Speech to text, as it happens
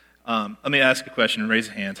Let me ask a question and raise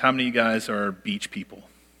your hands. How many of you guys are beach people?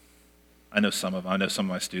 I know some of them. I know some of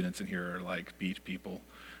my students in here are like beach people.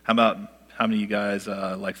 How many of you guys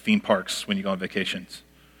like theme parks when you go on vacations?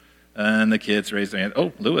 And the kids raise their hand.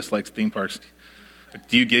 Oh, Lewis likes theme parks.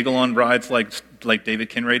 Do you giggle on rides like David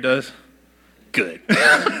Kinray does? Good.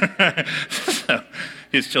 So,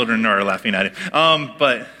 his children are laughing at him.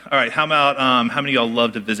 But all right, how many of y'all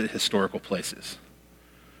love to visit historical places?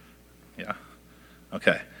 Yeah.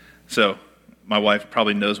 Okay. So my wife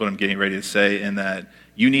probably knows what I'm getting ready to say, in that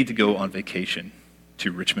you need to go on vacation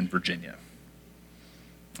to Richmond, Virginia.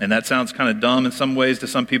 And that sounds kind of dumb in some ways to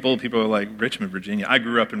some people. People are like, Richmond, Virginia. I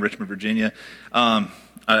grew up in Richmond, Virginia.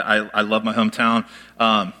 I love my hometown.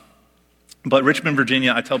 But Richmond,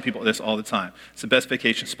 Virginia, I tell people this all the time. It's the best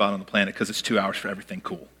vacation spot on the planet because it's 2 hours for everything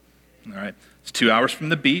cool. All right? It's 2 hours from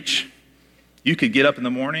the beach. You could get up in the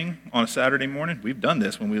morning on a Saturday morning. We've done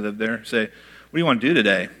this when we lived there. Say, what do you want to do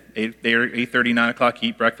today? 8:30, 9 o'clock,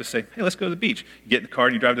 eat breakfast. Say, hey, let's go to the beach. You get in the car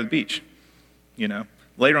and you drive to the beach. You know,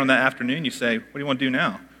 later on that afternoon, you say, what do you want to do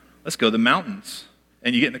now? Let's go to the mountains.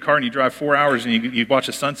 And you get in the car and you drive 4 hours and you watch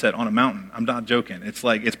a sunset on a mountain. I'm not joking. It's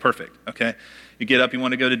perfect, okay? You get up, you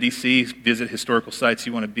want to go to D.C., visit historical sites.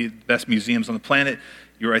 You want to be the best museums on the planet.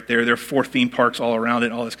 You're right there. There are 4 theme parks all around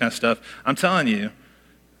it, all this kind of stuff. I'm telling you,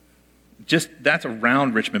 just that's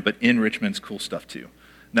around Richmond, but in Richmond's cool stuff too.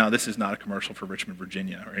 Now, this is not a commercial for Richmond,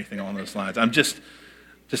 Virginia or anything along those lines. I'm just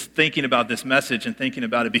thinking about this message and thinking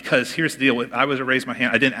about it because here's the deal. I was to raise my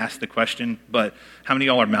hand. I didn't ask the question, but how many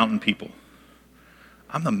of y'all are mountain people?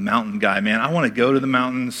 I'm the mountain guy, man. I want to go to the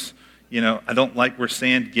mountains. You know, I don't like where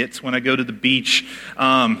sand gets when I go to the beach.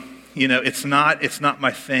 You know, it's not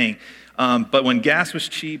my thing. But when gas was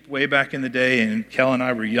cheap way back in the day and Kel and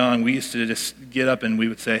I were young, we used to just get up and we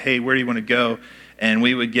would say, hey, where do you want to go? And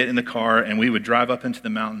we would get in the car and we would drive up into the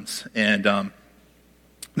mountains. And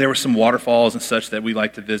there were some waterfalls and such that we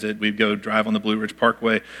liked to visit. We'd go drive on the Blue Ridge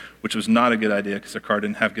Parkway, which was not a good idea because our car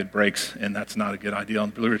didn't have good brakes, and that's not a good idea on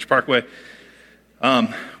the Blue Ridge Parkway.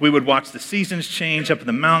 We would watch the seasons change up in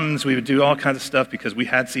the mountains. We would do all kinds of stuff because we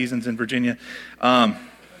had seasons in Virginia.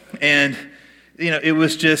 And, you know, it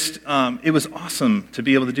was just, it was awesome to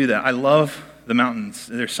be able to do that. I love the mountains.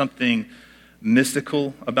 There's something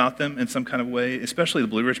mystical about them in some kind of way, especially the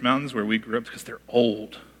Blue Ridge Mountains where we grew up because they're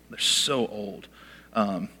old. They're so old.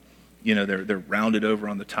 You know, they're rounded over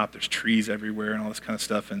on the top. There's trees everywhere and all this kind of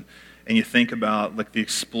stuff. And you think about like the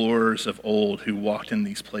explorers of old who walked in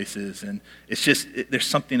these places, and it's just, there's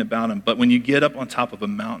something about them. But when you get up on top of a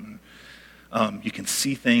mountain, you can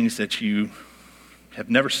see things that you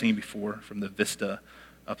have never seen before from the vista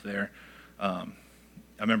up there. I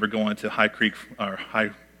remember going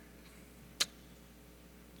to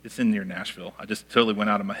it's in near Nashville. I just totally went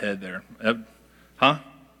out of my head there.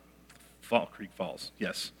 Fall Creek Falls,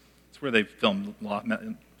 yes. It's where they filmed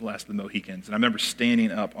Last of the Mohicans. And I remember standing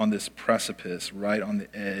up on this precipice right on the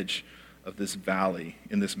edge of this valley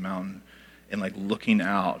in this mountain and like looking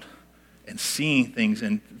out and seeing things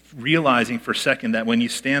and realizing for a second that when you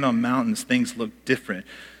stand on mountains, things look different.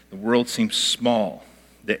 The world seems small.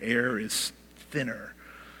 The air is thinner.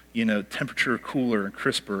 You know, temperature cooler and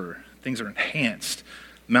crisper. Things are enhanced.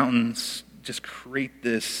 Mountains just create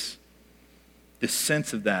this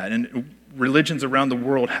sense of that. And religions around the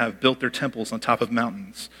world have built their temples on top of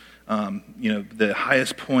mountains. You know, the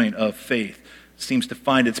highest point of faith seems to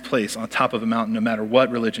find its place on top of a mountain, no matter what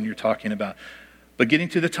religion you're talking about. But getting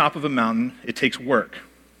to the top of a mountain, it takes work.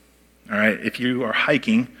 All right, if you are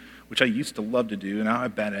hiking, which I used to love to do, and now I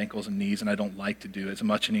have bad ankles and knees, and I don't like to do as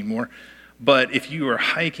much anymore. But if you are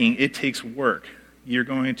hiking, it takes work. You're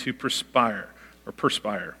going to perspire,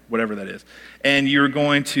 whatever that is. And you're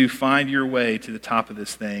going to find your way to the top of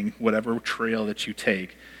this thing, whatever trail that you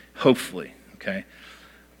take, hopefully, okay?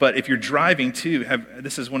 But if you're driving too,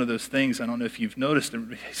 this is one of those things, I don't know if you've noticed,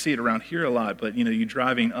 I see it around here a lot, but you know, you're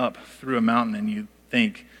driving up through a mountain and you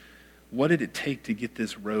think, what did it take to get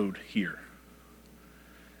this road here?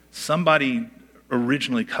 Somebody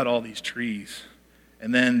originally cut all these trees,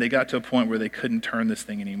 and then they got to a point where they couldn't turn this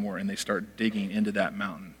thing anymore, and they start digging into that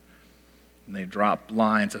mountain. And they drop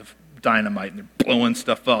lines of dynamite, and they're blowing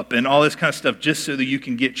stuff up, and all this kind of stuff just so that you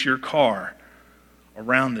can get your car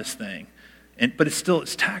around this thing. But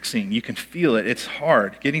it's taxing. You can feel it. It's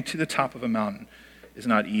hard. Getting to the top of a mountain is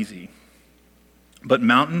not easy. But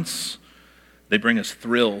mountains, they bring us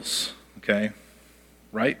thrills, okay?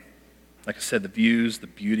 Right? Like I said, the views, the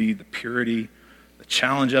beauty, the purity, the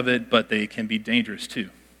challenge of it, but they can be dangerous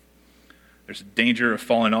too. There's a danger of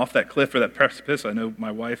falling off that cliff or that precipice. I know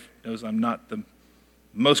my wife knows I'm not the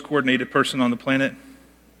most coordinated person on the planet.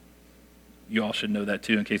 You all should know that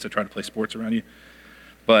too in case I try to play sports around you.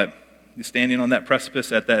 But standing on that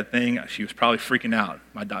precipice at that thing, she was probably freaking out.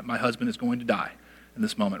 My husband is going to die in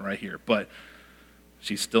this moment right here. But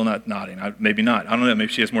she's still not nodding. Maybe not. I don't know.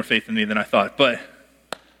 Maybe she has more faith in me than I thought. But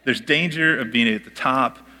there's danger of being at the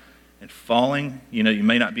top and falling. You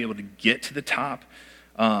may not be able to get to the top.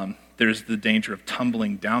 There's the danger of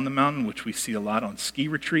tumbling down the mountain, which we see a lot on ski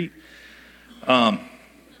retreat.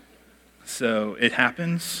 So it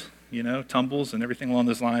happens, tumbles and everything along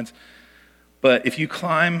those lines. But if you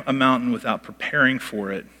climb a mountain without preparing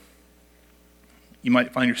for it, you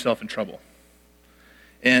might find yourself in trouble.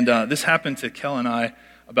 And this happened to Kel and I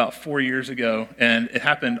about 4 years ago, and it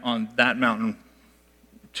happened on that mountain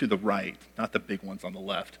to the right, not the big ones on the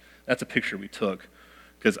left. That's a picture we took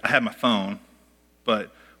because I had my phone,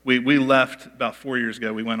 but we left about 4 years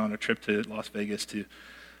ago. We went on a trip to Las Vegas to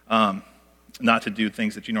not to do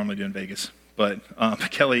things that you normally do in Vegas. But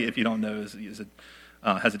Kelly, if you don't know,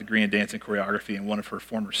 has a degree in dance and choreography, and one of her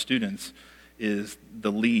former students is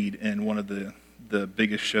the lead in one of the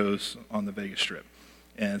biggest shows on the Vegas Strip.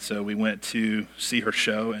 And so we went to see her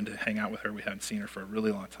show and to hang out with her. We haven't seen her for a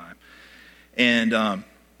really long time. And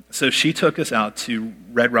so she took us out to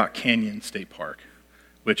Red Rock Canyon State Park,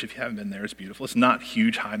 which if you haven't been there, is beautiful. It's not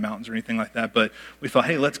huge, high mountains or anything like that, but we thought,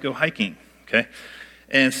 hey, let's go hiking, okay?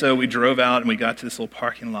 And so we drove out and we got to this little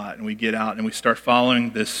parking lot and we get out and we start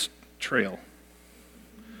following this trail.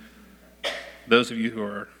 Those of you who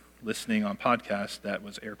are listening on podcasts, that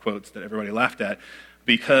was air quotes that everybody laughed at,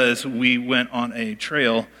 because we went on a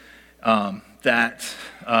trail that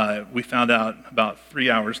we found out about 3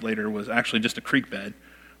 hours later was actually just a creek bed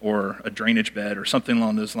or a drainage bed or something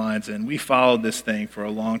along those lines. And we followed this thing for a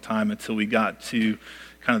long time until we got to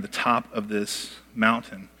kind of the top of this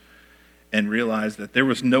mountain and realized that there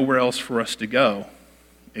was nowhere else for us to go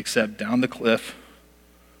except down the cliff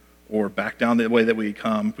or back down the way that we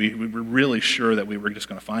come. We were really sure that we were just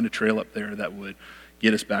going to find a trail up there that would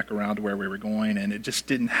get us back around to where we were going, and it just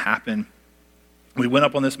didn't happen. We went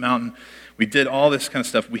up on this mountain. We did all this kind of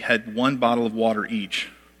stuff. We had 1 bottle of water each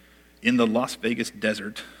in the Las Vegas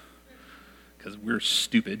desert because we're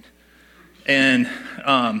stupid. And,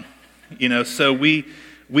 so we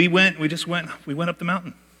went up the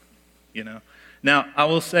mountain, Now, I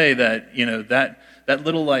will say that, that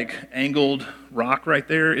little angled rock right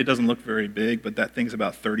there, it doesn't look very big, but that thing's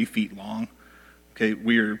about 30 feet long. Okay,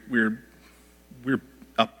 we're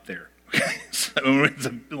up there. Okay, so it's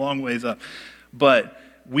a long ways up. But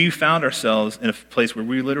we found ourselves in a place where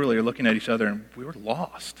we literally are looking at each other and we were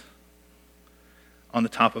lost on the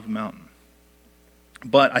top of a mountain.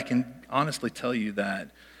 But I can honestly tell you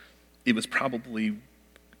that it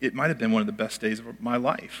might have been one of the best days of my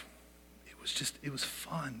life. It was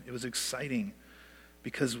fun. It was exciting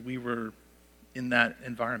because we were in that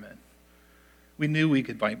environment. We knew we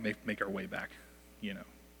could make our way back,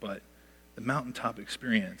 but the mountaintop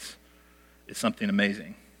experience is something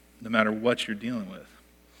amazing, no matter what you're dealing with.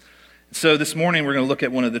 So this morning we're going to look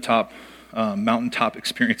at one of the top mountaintop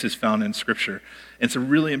experiences found in Scripture. And it's a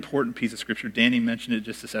really important piece of Scripture. Danny mentioned it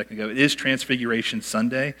just a second ago. It is Transfiguration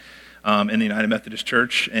Sunday in the United Methodist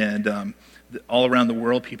Church, and all around the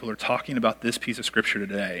world, people are talking about this piece of Scripture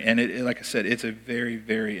today. And like I said, it's a very,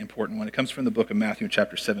 very important one. It comes from the book of Matthew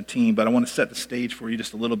chapter 17, but I want to set the stage for you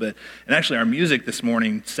just a little bit. And actually, our music this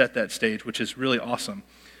morning set that stage, which is really awesome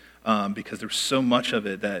because there's so much of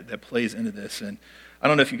it that plays into this. And I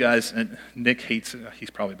don't know if you guys, and Nick hates it. He's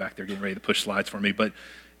probably back there getting ready to push slides for me, but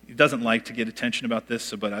he doesn't like to get attention about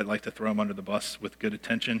this, but I'd like to throw him under the bus with good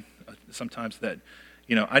attention. Sometimes that,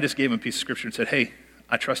 I just gave him a piece of Scripture and said, hey,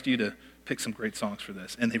 I trust you to pick some great songs for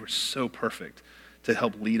this. And they were so perfect to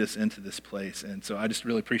help lead us into this place. And so I just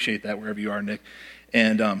really appreciate that wherever you are, Nick.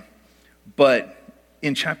 And but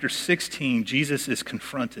in chapter 16, Jesus is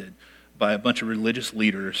confronted by a bunch of religious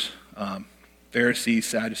leaders, Pharisees,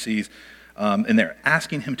 Sadducees, and they're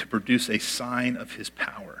asking him to produce a sign of his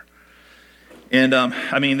power. And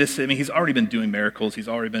he's already been doing miracles. He's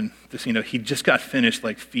already been, he just got finished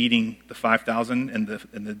feeding the 5,000, and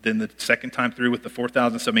then the second time through with the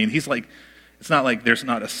 4,000. So he's it's not like there's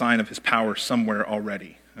not a sign of his power somewhere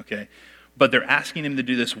already. Okay, but they're asking him to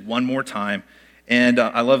do this one more time. And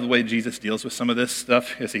I love the way Jesus deals with some of this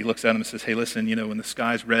stuff as he looks at him and says, hey, listen, when the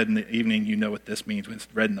sky's red in the evening, you know what this means. When it's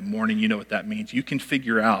red in the morning, you know what that means. You can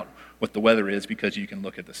figure out what the weather is because you can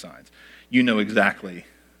look at the signs. You know exactly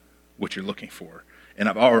what you're looking for, and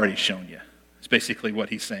I've already shown you. It's basically what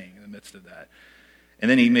he's saying in the midst of that. And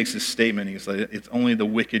then he makes this statement. He's like, it's only the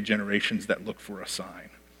wicked generations that look for a sign.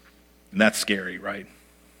 And that's scary, right?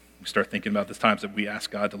 We start thinking about the times that we ask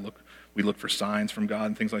God to look, we look for signs from God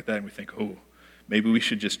and things like that, and we think, oh, maybe we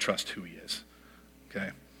should just trust who he is, okay?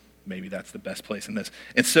 maybe that's the best place in this.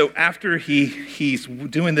 And so after he's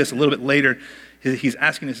doing this a little bit later, he's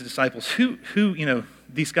asking his disciples, who,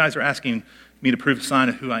 these guys are asking me to prove a sign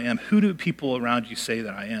of who I am. Who do people around you say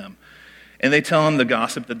that I am? And they tell him the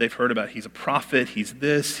gossip that they've heard about. He's a prophet. He's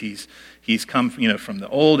this. He's come, from the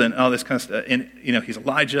old and all this kind of stuff. And, he's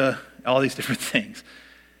Elijah, all these different things.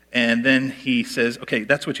 And then he says, okay,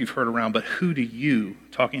 that's what you've heard around, but who do you,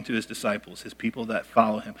 talking to his disciples, his people that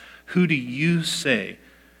follow him, who do you say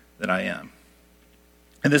that I am?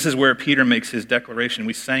 And this is where Peter makes his declaration.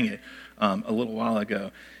 We sang it a little while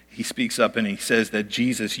ago. He speaks up and he says that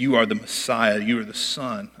Jesus, you are the Messiah, you are the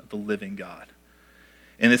Son of the living God.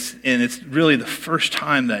 And it's really the first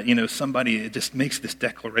time that, somebody just makes this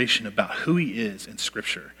declaration about who he is in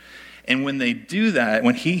Scripture. And when they do that,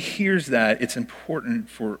 when he hears that, it's important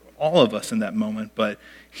for all of us in that moment. But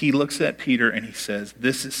he looks at Peter and he says,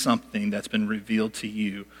 this is something that's been revealed to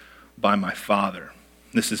you by my Father.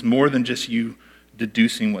 This is more than just you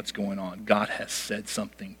deducing what's going on. God has said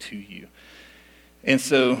something to you. And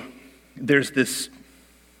so there's this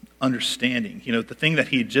understanding. The thing that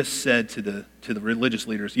he had just said to the religious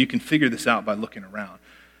leaders, you can figure this out by looking around.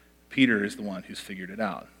 Peter is the one who's figured it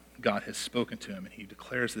out. God has spoken to him, and he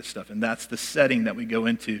declares this stuff. And that's the setting that we go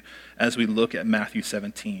into as we look at Matthew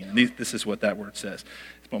 17. And this is what that word says.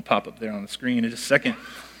 It's going to pop up there on the screen in just a second.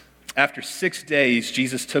 After 6 days,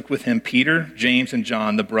 Jesus took with him Peter, James, and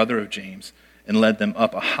John, the brother of James, and led them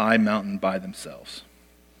up a high mountain by themselves.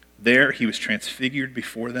 There he was transfigured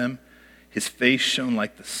before them. His face shone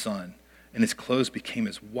like the sun, and his clothes became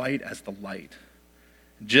as white as the light.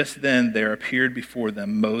 Just then there appeared before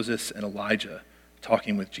them Moses and Elijah,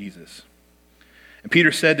 talking with Jesus. And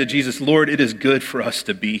Peter said to Jesus, Lord, it is good for us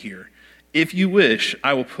to be here. If you wish,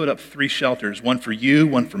 I will put up 3 shelters, one for you,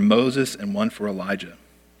 one for Moses, and one for Elijah.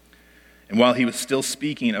 And while he was still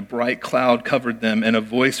speaking, a bright cloud covered them, and a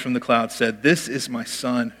voice from the cloud said, this is my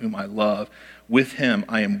son whom I love. With him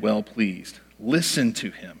I am well pleased. Listen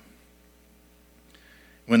to him.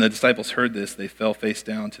 When the disciples heard this, they fell face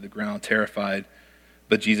down to the ground, terrified.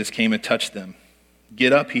 But Jesus came and touched them.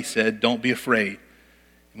 Get up, he said, don't be afraid.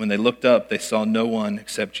 And when they looked up, they saw no one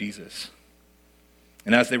except Jesus.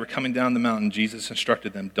 And as they were coming down the mountain, Jesus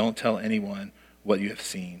instructed them, don't tell anyone what you have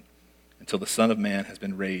seen until the Son of Man has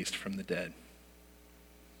been raised from the dead.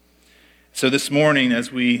 So this morning,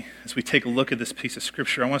 as we take a look at this piece of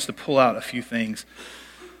Scripture, I want us to pull out a few things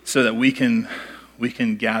so that we can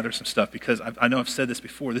gather some stuff, because I know I've said this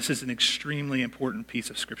before. This is an extremely important piece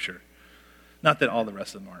of Scripture. Not that all the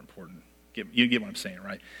rest of them aren't important. You get what I'm saying,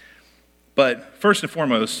 right? But first and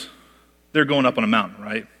foremost, they're going up on a mountain,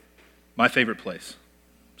 right? My favorite place.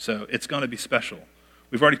 So it's going to be special.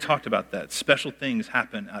 We've already talked about that. Special things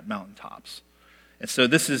happen at mountaintops. And so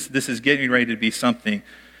this is getting ready to be something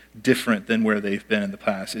different than where they've been in the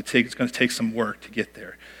past. It's going to take some work to get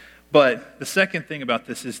there. But the second thing about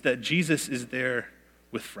this is that Jesus is there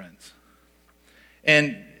with friends.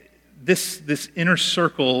 And this inner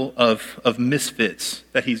circle of misfits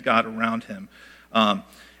that he's got around him,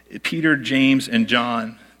 Peter, James, and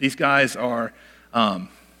John, these guys are,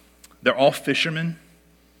 they're all fishermen.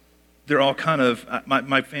 They're all kind of,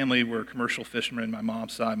 my family were commercial fishermen, my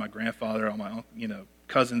mom's side, my grandfather, all my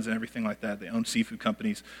cousins and everything like that. They own seafood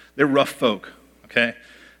companies. They're rough folk, okay?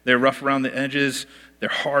 They're rough around the edges. They're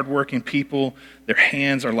hardworking people. Their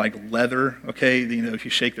hands are like leather, okay? If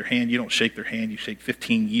you shake their hand, you don't shake their hand. You shake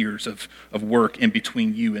 15 years of work in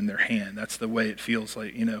between you and their hand. That's the way it feels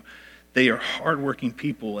like, They are hardworking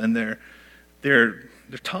people, and they're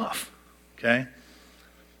tough, okay?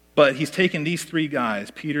 But he's taken these 3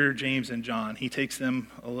 guys, Peter, James, and John. He takes them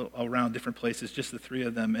around different places, just the 3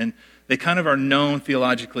 of them. And they kind of are known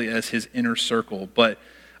theologically as his inner circle. But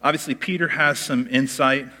obviously Peter has some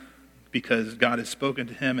insight because God has spoken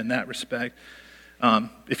to him in that respect.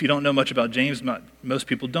 If you don't know much about James, most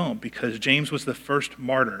people don't, because James was the first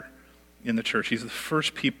martyr in the church. He's the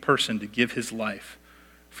first person to give his life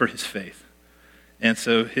for his faith. And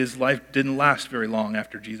so his life didn't last very long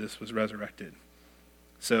after Jesus was resurrected.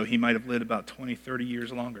 So he might have lived about 20, 30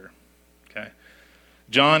 years longer. Okay.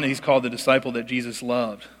 John, he's called the disciple that Jesus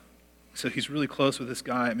loved. So he's really close with this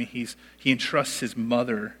guy. I mean, he entrusts his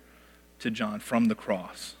mother to John from the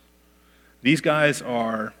cross. These guys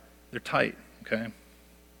they're tight, okay?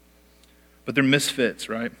 But they're misfits,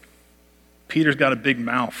 right? Peter's got a big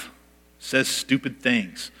mouth, says stupid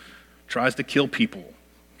things, tries to kill people,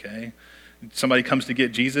 okay? Somebody comes to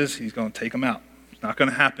get Jesus, he's going to take them out. Not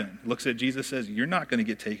going to happen. Looks at Jesus, says, you're not going to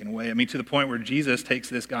get taken away. I mean, to the point where Jesus takes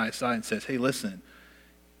this guy aside and says, hey, listen,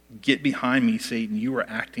 get behind me, Satan. You are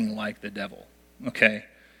acting like the devil. Okay?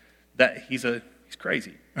 He's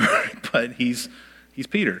crazy. But he's He's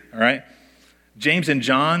Peter, all right? James and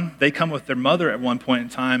John, they come with their mother at one point in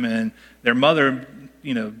time, and their mother,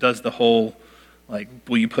 does the whole, like,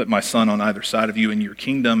 will you put my son on either side of you in your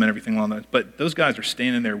kingdom and everything along that. But those guys are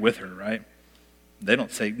standing there with her, right? They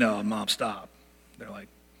don't say, no, Mom, stop. They're like,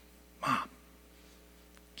 Mom,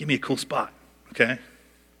 give me a cool spot, okay?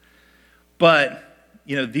 But,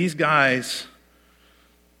 these guys,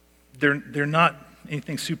 they're not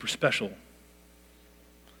anything super special.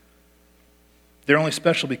 They're only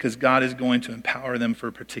special because God is going to empower them for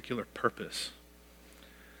a particular purpose.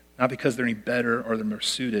 Not because they're any better or they're more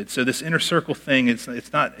suited. So this inner circle thing, it's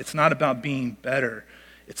not about being better.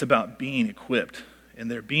 It's about being equipped. And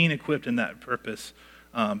they're being equipped in that purpose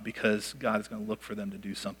because God is going to look for them to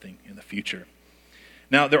do something in the future.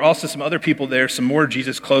 Now, there are also some other people there, some more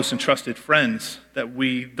Jesus close and trusted friends that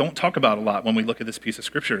we don't talk about a lot when we look at this piece of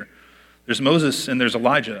Scripture. There's Moses and there's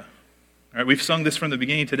Elijah. All right, we've sung this from the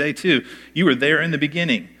beginning today too. You were there in the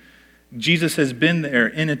beginning. Jesus has been there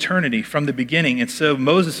in eternity from the beginning. And so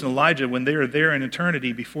Moses and Elijah, when they are there in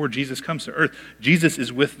eternity before Jesus comes to earth, Jesus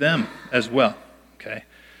is with them as well. Okay?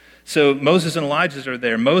 So Moses and Elijah are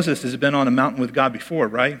there. Moses has been on a mountain with God before,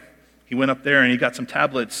 right? He went up there and he got some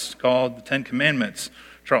tablets called the Ten Commandments.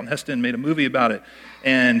 Charlton Heston made a movie about it.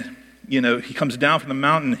 And, he comes down from the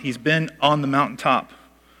mountain. He's been on the mountaintop.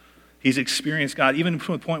 He's experienced God, even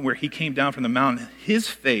from the point where he came down from the mountain. His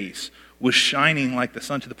face was shining like the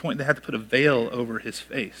sun to the point they had to put a veil over his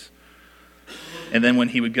face. And then when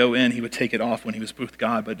he would go in, he would take it off when he was with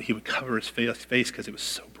God, but he would cover his face because it was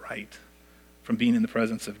so bright from being in the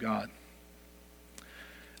presence of God.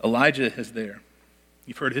 Elijah is there.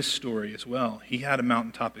 You've heard his story as well. He had a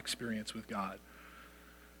mountaintop experience with God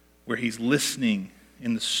where he's listening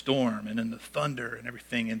in the storm and in the thunder and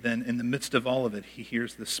everything, and then in the midst of all of it, he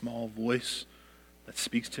hears this small voice that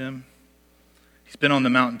speaks to him. He's been on the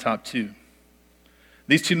mountaintop too.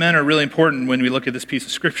 These two men are really important when we look at this piece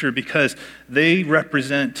of Scripture because they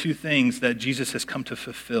represent two things that Jesus has come to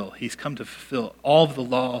fulfill. He's come to fulfill all of the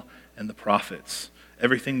law and the prophets,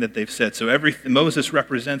 everything that they've said. So Moses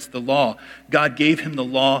represents the law. God gave him the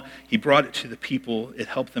law. He brought it to the people. It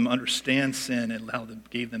helped them understand sin and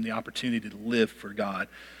gave them the opportunity to live for God.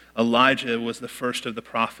 Elijah was the first of the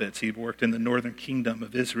prophets. He worked in the northern kingdom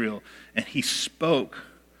of Israel, and he spoke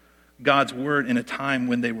God's word in a time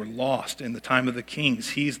when they were lost, in the time of the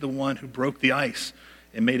kings. He's the one who broke the ice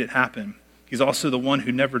and made it happen. He's also the one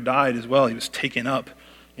who never died as well. He was taken up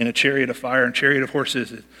in a chariot of fire and chariot of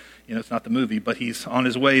horses. It's not the movie, but he's on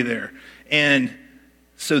his way there. And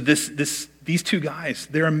so these two guys,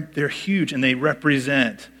 they're huge, and they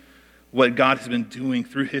represent what God has been doing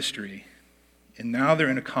through history. And now they're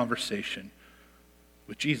in a conversation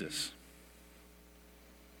with Jesus.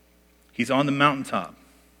 He's on the mountaintop.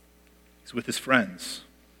 He's with his friends,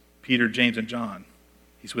 Peter, James, and John.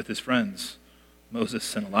 He's with his friends,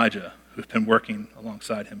 Moses and Elijah, who've been working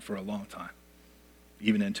alongside him for a long time,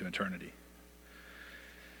 even into eternity.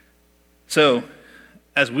 So,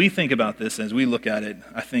 as we think about this, as we look at it,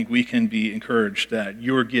 I think we can be encouraged that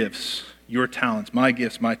your gifts, your talents, my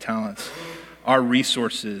gifts, my talents, our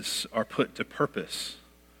resources are put to purpose.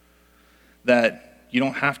 That you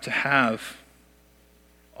don't have to have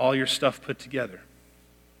all your stuff put together.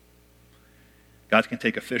 God can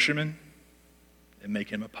take a fisherman and make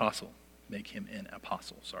him an apostle.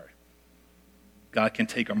 God can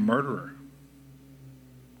take a murderer,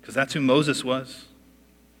 because that's who Moses was.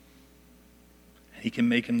 He can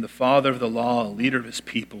make him the father of the law, a leader of his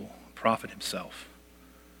people, a prophet himself.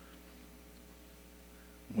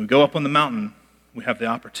 When we go up on the mountain, we have the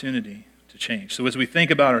opportunity to change. So as we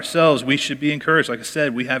think about ourselves, we should be encouraged. Like I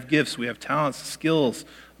said, we have gifts, we have talents, skills,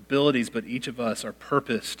 abilities, but each of us are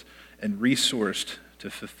purposed and resourced to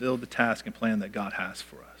fulfill the task and plan that God has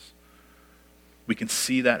for us. We can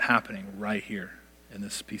see that happening right here in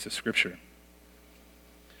this piece of Scripture.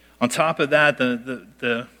 On top of that,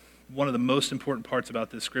 the one of the most important parts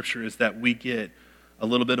about this Scripture is that we get a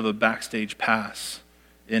little bit of a backstage pass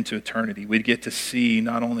into eternity. We get to see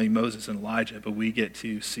not only Moses and Elijah, but we get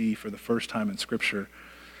to see for the first time in Scripture,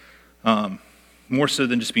 more so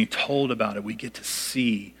than just being told about it, we get to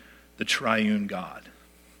see the triune God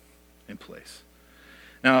in place.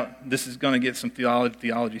 Now, this is going to get some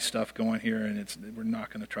theology stuff going here, and we're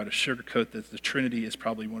not going to try to sugarcoat this. The Trinity is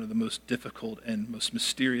probably one of the most difficult and most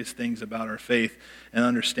mysterious things about our faith, and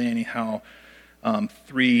understanding how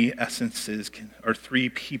three essences or three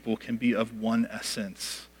people can be of one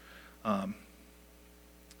essence. And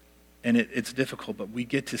it's difficult, but we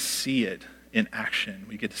get to see it in action.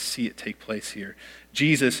 We get to see it take place here.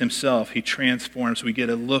 Jesus himself, he transforms. We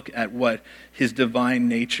get a look at what his divine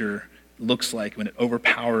nature looks like when it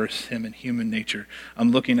overpowers him in human nature.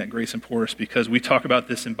 I'm looking at Grace and Porus because we talk about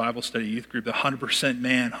this in Bible study youth group, the 100%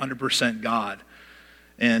 man, 100% God.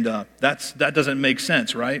 And that doesn't make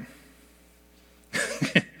sense, right?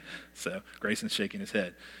 So Grayson's shaking his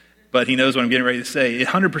head. But he knows what I'm getting ready to say.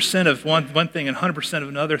 100% of one thing and 100% of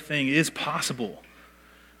another thing is possible.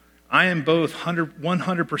 I am both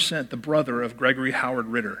 100% the brother of Gregory Howard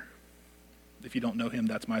Ritter. If you don't know him,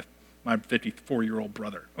 that's my 54-year-old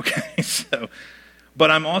brother. Okay, but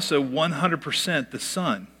I'm also 100% the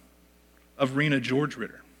son of Rena George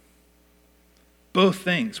Ritter. Both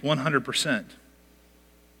things, 100%.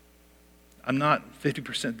 I'm not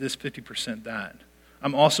 50% this, 50% that.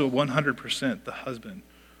 I'm also 100% the husband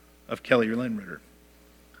of Kelly Lynn Ritter.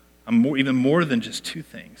 I'm even more than just two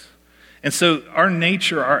things. And so our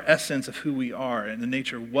nature, our essence of who we are and the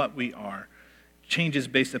nature of what we are changes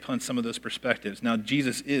based upon some of those perspectives. Now,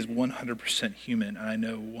 Jesus is 100% human, and I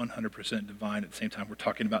know 100% divine. At the same time, we're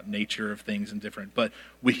talking about nature of things and different, but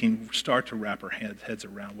we can start to wrap our heads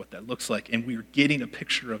around what that looks like. And we're getting a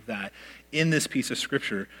picture of that in this piece of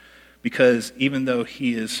Scripture because even though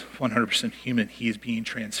he is 100% human, he is being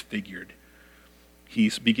transfigured.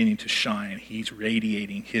 He's beginning to shine. He's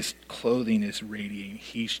radiating. His clothing is radiating.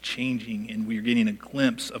 He's changing, and we're getting a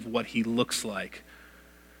glimpse of what he looks like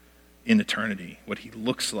in eternity, what he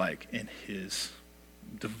looks like in his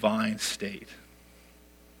divine state.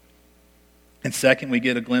 And second, we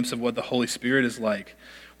get a glimpse of what the Holy Spirit is like.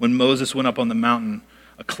 When Moses went up on the mountain,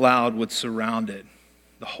 a cloud would surround it,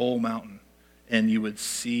 the whole mountain, and you would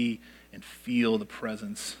see and feel the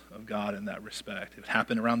presence of God in that respect. It would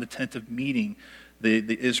happen around the tent of meeting.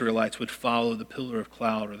 The Israelites would follow the pillar of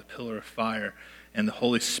cloud or the pillar of fire, and the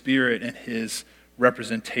Holy Spirit and his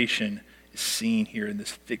representation is seen here in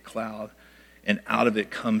this thick cloud, and out of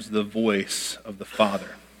it comes the voice of the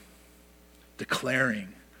Father, declaring,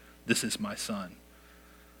 "This is my Son,"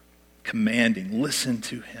 commanding, listen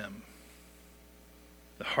to him.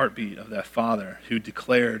 The heartbeat of that Father who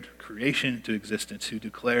declared creation into existence, who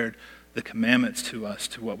declared the commandments to us,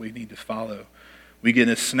 to what we need to follow. We get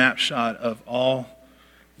a snapshot of all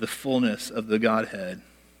the fullness of the Godhead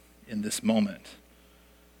in this moment.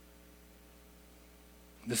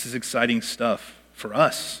 This is exciting stuff for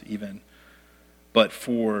us even, but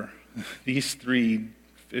for these three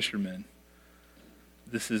fishermen,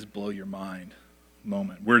 this is blow your mind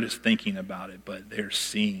moment. We're just thinking about it, but they're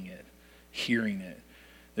seeing it, hearing it.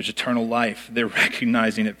 There's eternal life. They're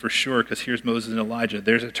recognizing it for sure because here's Moses and Elijah.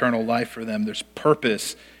 There's eternal life for them. There's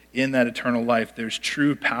purpose in that eternal life. There's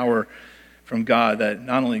true power from God that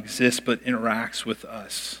not only exists but interacts with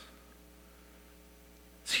us.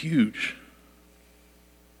 It's huge.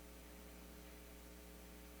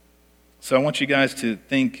 So I want you guys to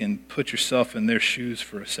think and put yourself in their shoes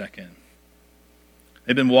for a second.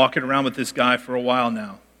 They've been walking around with this guy for a while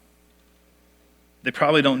now. They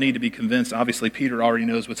probably don't need to be convinced. Obviously, Peter already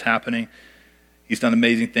knows what's happening. He's done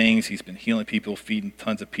amazing things. He's been healing people, feeding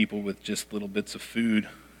tons of people with just little bits of food.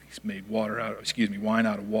 He's made wine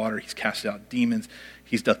out of water. He's cast out demons.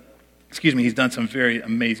 He's done some very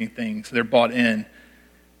amazing things. They're bought in, and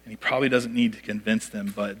he probably doesn't need to convince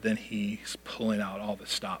them, but then he's pulling out all the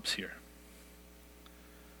stops here.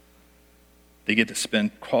 They get to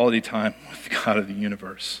spend quality time with the God of the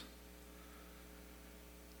universe.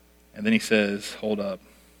 And then he says, hold up,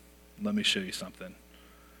 let me show you something.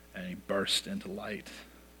 And he bursts into light.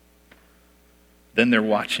 Then they're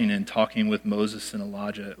watching and talking with Moses and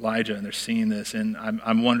Elijah, and they're seeing this. And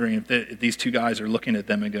I'm wondering if these two guys are looking at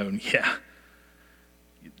them and going, yeah,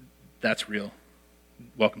 that's real.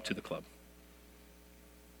 Welcome to the club.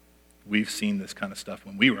 We've seen this kind of stuff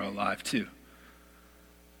when we were alive too.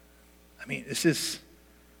 I mean, this is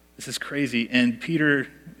crazy. And Peter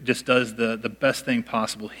just does the best thing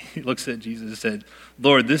possible. He looks at Jesus and said,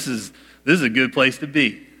 Lord, this is a good place to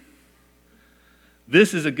be.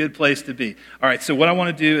 This is a good place to be. All right, so what I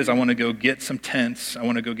want to do is I want to go get some tents. I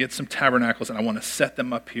want to go get some tabernacles, and I want to set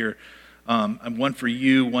them up here. One for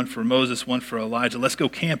you, one for Moses, one for Elijah. Let's go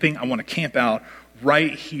camping. I want to camp out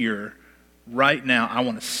right here, right now. I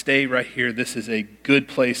want to stay right here. This is a good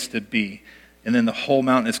place to be. And then the whole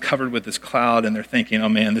mountain is covered with this cloud, and they're thinking, oh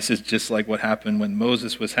man, this is just like what happened when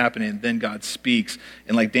Moses was happening, and then God speaks.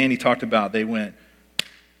 And like Danny talked about, they went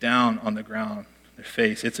down on the ground, their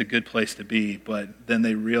face. It's a good place to be, but then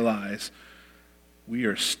they realize we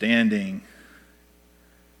are standing,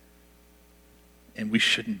 and we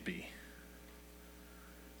shouldn't be.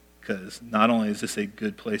 Because not only is this a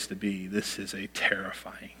good place to be, this is a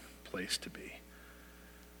terrifying place to be.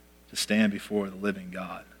 To stand before the living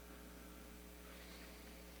God.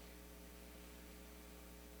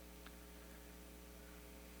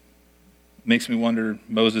 Makes me wonder,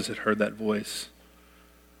 Moses had heard that voice.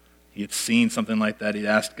 He had seen something like that. He'd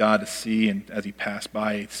asked God to see, and as he passed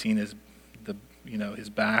by, he'd seen his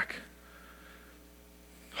back.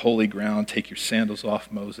 Holy ground, take your sandals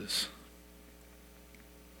off, Moses.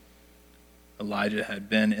 Elijah had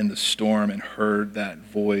been in the storm and heard that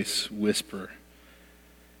voice whisper.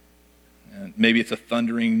 And maybe it's a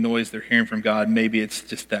thundering noise they're hearing from God. Maybe it's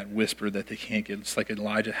just that whisper that they can't get. It's like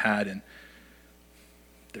Elijah had, and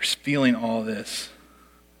they're feeling all this.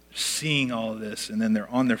 They're seeing all this, and then they're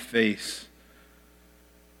on their face.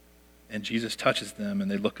 And Jesus touches them, and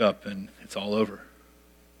they look up, and it's all over.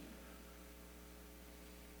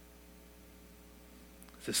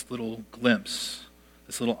 This little glimpse,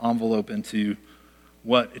 this little envelope into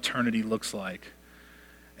what eternity looks like.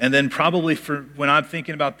 And then probably for when I'm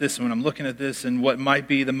thinking about this and when I'm looking at this and what might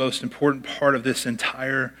be the most important part of this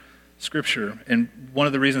entire Scripture, and one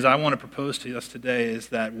of the reasons I want to propose to us today is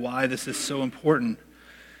that why this is so important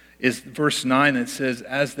is verse 9 that says,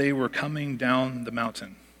 as they were coming down the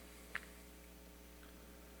mountain.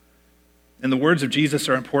 And the words of Jesus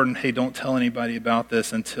are important. Hey, don't tell anybody about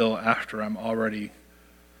this until after I'm already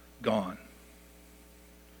gone.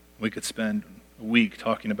 We could spend a week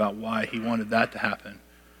talking about why he wanted that to happen.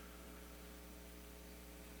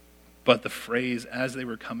 But the phrase, as they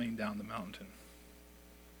were coming down the mountain.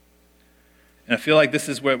 And I feel like this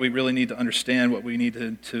is what we really need to understand, what we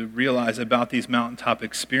need to realize about these mountaintop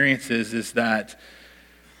experiences is that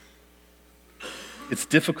it's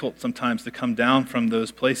difficult sometimes to come down from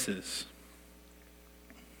those places.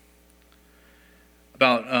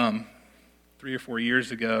 About 3 or 4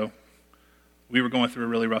 years ago, we were going through a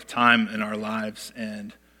really rough time in our lives,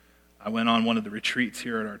 and I went on one of the retreats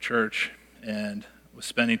here at our church and was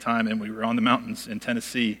spending time, and we were on the mountains in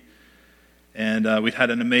Tennessee, and we'd had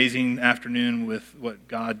an amazing afternoon with what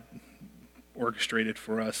God orchestrated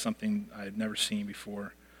for us, something I had never seen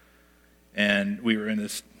before. And we were in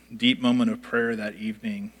this deep moment of prayer that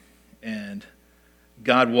evening, and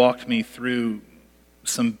God walked me through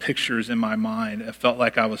some pictures in my mind. It felt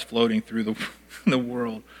like I was floating through the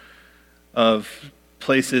world of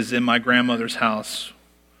places in my grandmother's house,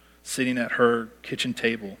 sitting at her kitchen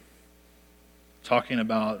table, talking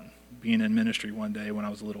about being in ministry one day when I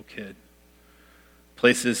was a little kid.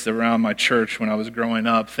 Places around my church when I was growing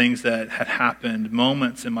up, things that had happened,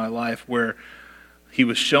 moments in my life where he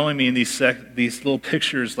was showing me in these little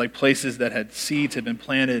pictures, like places that had seeds had been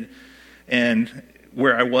planted, and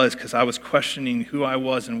where I was, because I was questioning who I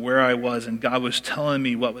was and where I was, and God was telling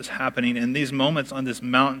me what was happening. And these moments on this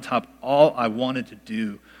mountaintop, all I wanted to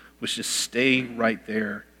do was just stay right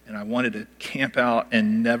there, and I wanted to camp out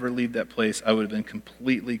and never leave that place. I would have been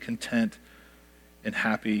completely content and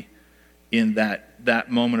happy in that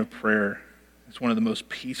moment of prayer. It's one of the most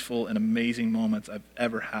peaceful and amazing moments I've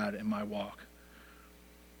ever had in my walk.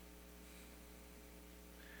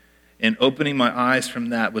 And opening my eyes from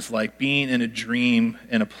that was like being in a dream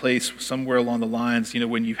in a place somewhere along the lines,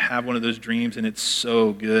 when you have one of those dreams and it's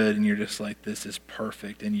so good and you're just like, this is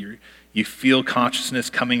perfect. And you feel consciousness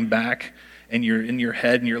coming back and you're in your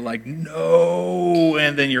head and you're like, no.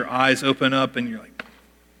 And then your eyes open up and you're like,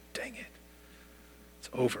 dang it, it's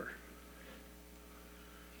over.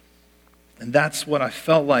 And that's what I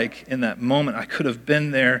felt like in that moment. I could have been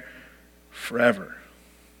there forever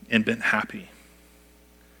and been happy.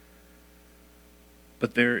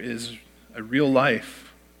 But there is a real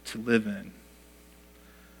life to live in.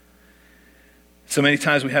 So many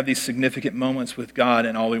times we have these significant moments with God,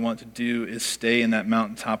 and all we want to do is stay in that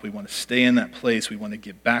mountaintop. We want to stay in that place. We want to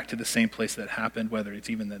get back to the same place that happened, whether it's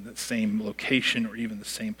even the same location or even the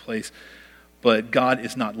same place. But God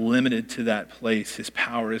is not limited to that place. His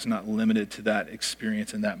power is not limited to that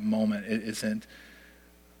experience in that moment. It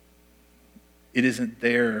isn't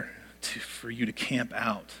there for you to camp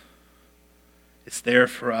out. It's there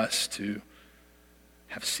for us to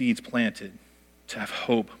have seeds planted, to have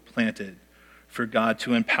hope planted, for God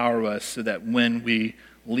to empower us so that when we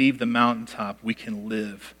leave the mountaintop, we can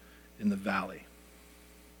live in the valley.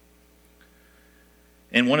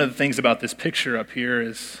 And one of the things about this picture up here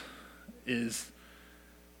is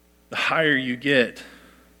the higher you get,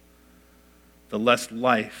 the less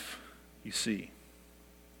life you see.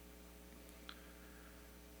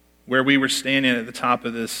 Where we were standing at the top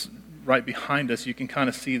of this, right behind us, you can kind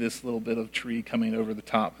of see this little bit of tree coming over the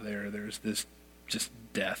top there. There's this just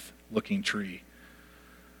death-looking tree.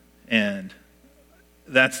 And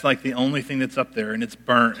that's like the only thing that's up there, and it's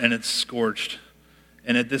burnt and it's scorched.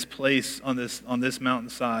 And at this place, on this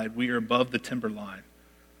mountainside, we are above the timberline.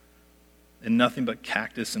 And nothing but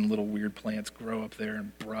cactus and little weird plants grow up there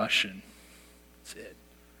and brush, and that's it.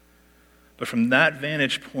 But from that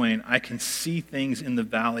vantage point, I can see things in the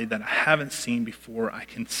valley that I haven't seen before. I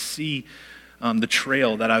can see the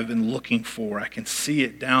trail that I've been looking for. I can see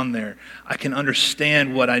it down there. I can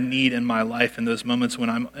understand what I need in my life in those moments when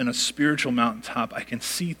I'm in a spiritual mountaintop. I can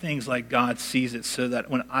see things like God sees it, so that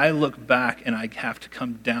when I look back and I have to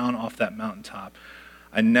come down off that mountaintop,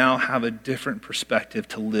 I now have a different perspective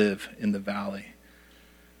to live in the valley.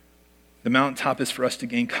 The mountaintop is for us to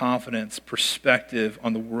gain confidence, perspective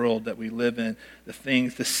on the world that we live in, the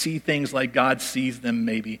things, to see things like God sees them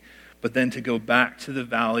maybe, but then to go back to the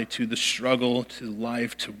valley, to the struggle, to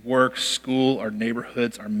life, to work, school, our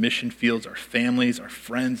neighborhoods, our mission fields, our families, our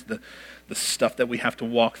friends, the stuff that we have to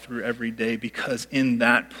walk through every day, because in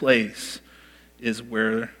that place is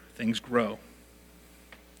where things grow.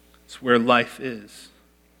 It's where life is.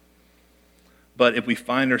 But if we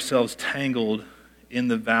find ourselves tangled in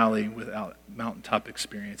the valley without mountaintop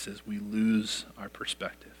experiences, we lose our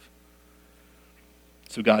perspective.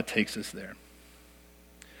 So God takes us there.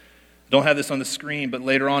 I don't have this on the screen, but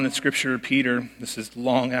later on in Scripture, Peter, this is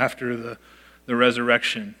long after the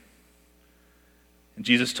resurrection, and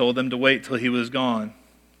Jesus told them to wait till he was gone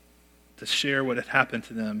to share what had happened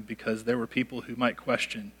to them, because there were people who might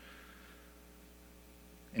question.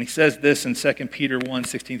 And he says this in 2 Peter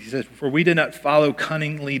 1:16. He says, "For we did not follow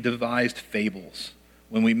cunningly devised fables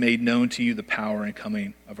when we made known to you the power and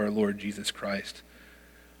coming of our Lord Jesus Christ,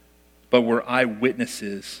 but were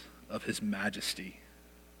eyewitnesses of his majesty.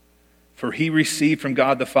 For he received from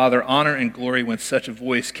God the Father honor and glory when such a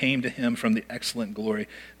voice came to him from the excellent glory.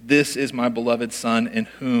 This is my beloved Son, in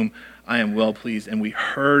whom I am well pleased. And we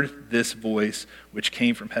heard this voice which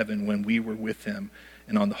came from heaven when we were with him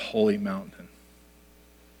and on the holy mountain."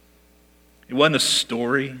 It wasn't a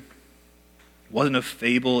story. It wasn't a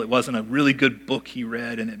fable. It wasn't a really good book he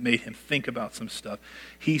read and it made him think about some stuff.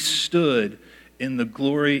 He stood in the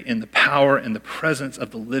glory, in the power, in the presence of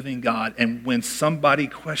the living God. And when somebody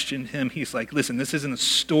questioned him, he's like, listen, this isn't a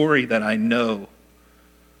story that I know.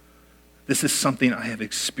 This is something I have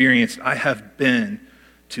experienced. I have been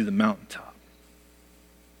to the mountaintop.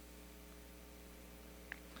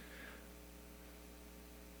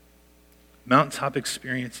 Mountaintop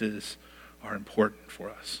experiences are important for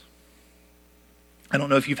us. I don't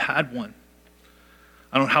know if you've had one.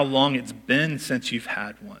 I don't know how long it's been since you've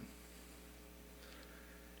had one.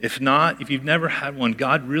 If not, if you've never had one,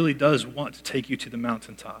 God really does want to take you to the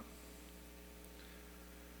mountaintop.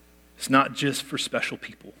 It's not just for special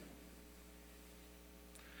people.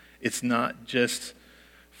 It's not just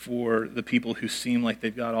for the people who seem like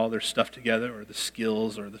they've got all their stuff together, or the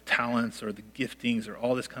skills or the talents or the giftings or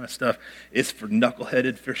all this kind of stuff. It's for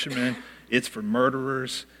knuckleheaded fishermen. It's for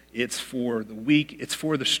murderers. It's for the weak. It's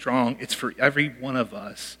for the strong. It's for every one of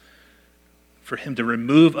us. For him to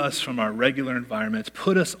remove us from our regular environments,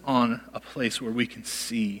 put us on a place where we can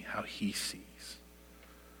see how he sees.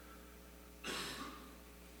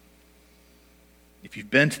 If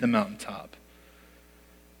you've been to the mountaintop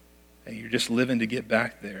and you're just living to get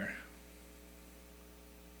back there,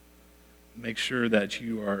 make sure that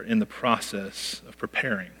you are in the process of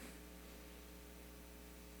preparing.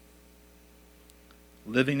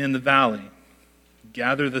 Living in the valley,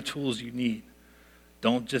 gather the tools you need.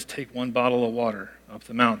 Don't just take one bottle of water up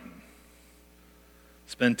the mountain.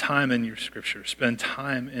 Spend time in your scripture. Spend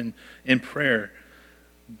time in prayer.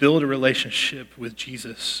 Build a relationship with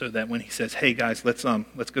Jesus so that when he says, hey guys, let's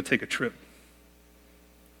go take a trip.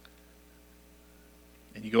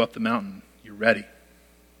 And you go up the mountain, you're ready.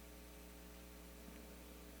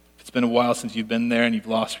 If it's been a while since you've been there and you've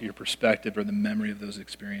lost your perspective or the memory of those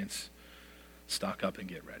experiences, stock up and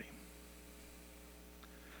get ready.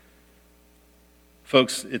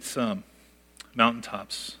 Folks, it's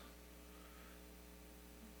mountaintops.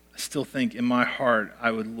 I still think in my heart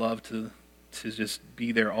I would love to just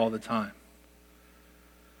be there all the time.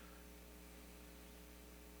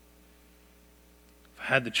 If I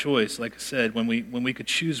had the choice, like I said, when we could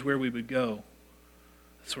choose where we would go,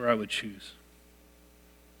 that's where I would choose.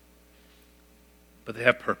 But they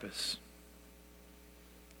have purpose.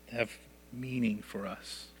 They have meaning for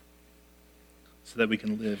us so that we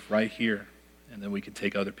can live right here. And then we can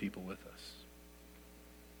take other people with us.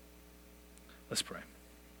 Let's pray.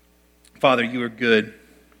 Father, you are good.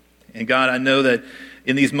 And God, I know that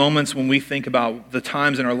in these moments when we think about the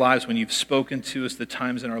times in our lives when you've spoken to us, the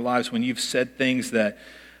times in our lives when you've said things that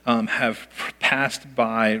have passed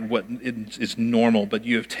by what is normal, but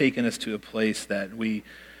you have taken us to a place that we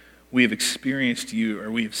have experienced you, or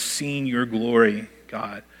we have seen your glory,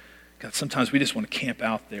 God. God, sometimes we just want to camp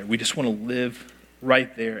out there. We just want to live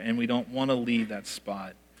right there, and we don't want to leave that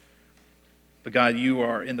spot. But God, you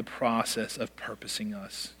are in the process of purposing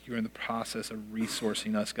us. You're in the process of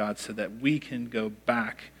resourcing us, God, so that we can go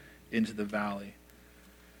back into the valley.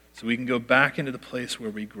 So we can go back into the place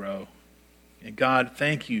where we grow. And God,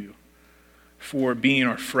 thank you for being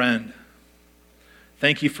our friend.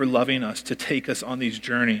 Thank you for loving us to take us on these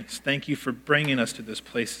journeys. Thank you for bringing us to those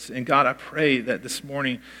places. And God, I pray that this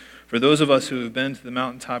morning, for those of us who have been to the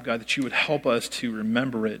mountaintop, God, that you would help us to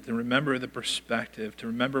remember it, to remember the perspective, to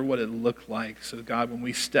remember what it looked like. So God, when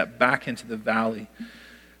we step back into the valley,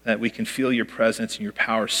 that we can feel your presence and your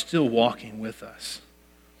power still walking with us.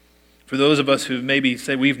 For those of us who maybe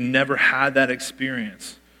say we've never had that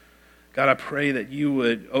experience, God, I pray that you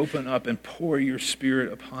would open up and pour your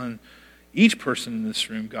Spirit upon each person in this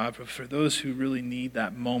room, God, but for those who really need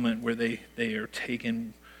that moment where they are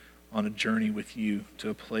taken on a journey with you to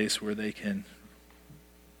a place where they can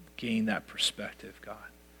gain that perspective, God.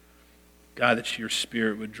 God, that your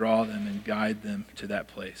Spirit would draw them and guide them to that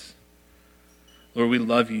place. Lord, we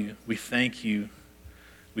love you. We thank you.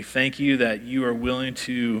 We thank you that you are willing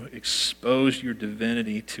to expose your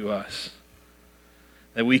divinity to us,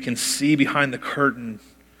 that we can see behind the curtain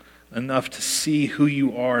enough to see who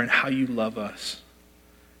you are and how you love us,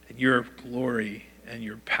 and your glory and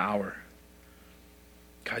your power.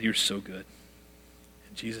 God, you're so good.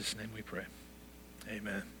 In Jesus' name we pray.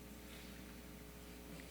 Amen.